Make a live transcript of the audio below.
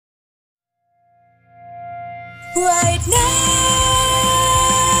right now.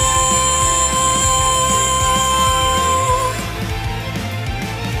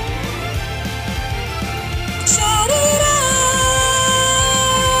 Shout it out.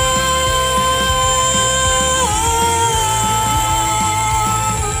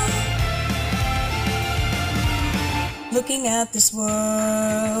 Looking at this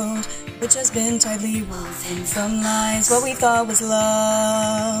world, which has been tightly woven from lies. What we thought was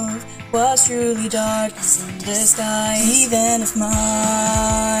love was truly darkness in disguise. Even if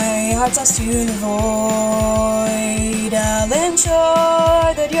my heart's lost to the void, I'll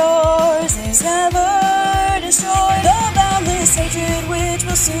ensure that yours is never destroyed. The boundless hatred which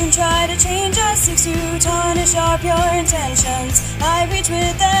will soon try to change us seeks to tarnish our pure intentions. I reach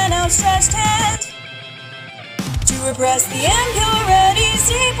with an outstretched hand to repress the impurities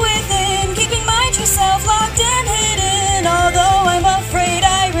deep within, keeping my true self locked and hidden. Although I'm afraid,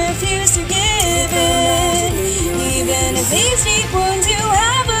 I refuse to give in. Even if these deep wounds you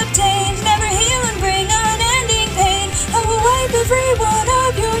have obtained never heal and bring unending pain, I will wipe every one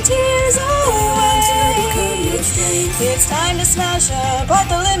of your tears away. It's time to smash apart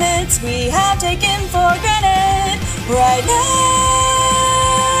the limits we have taken for granted right now.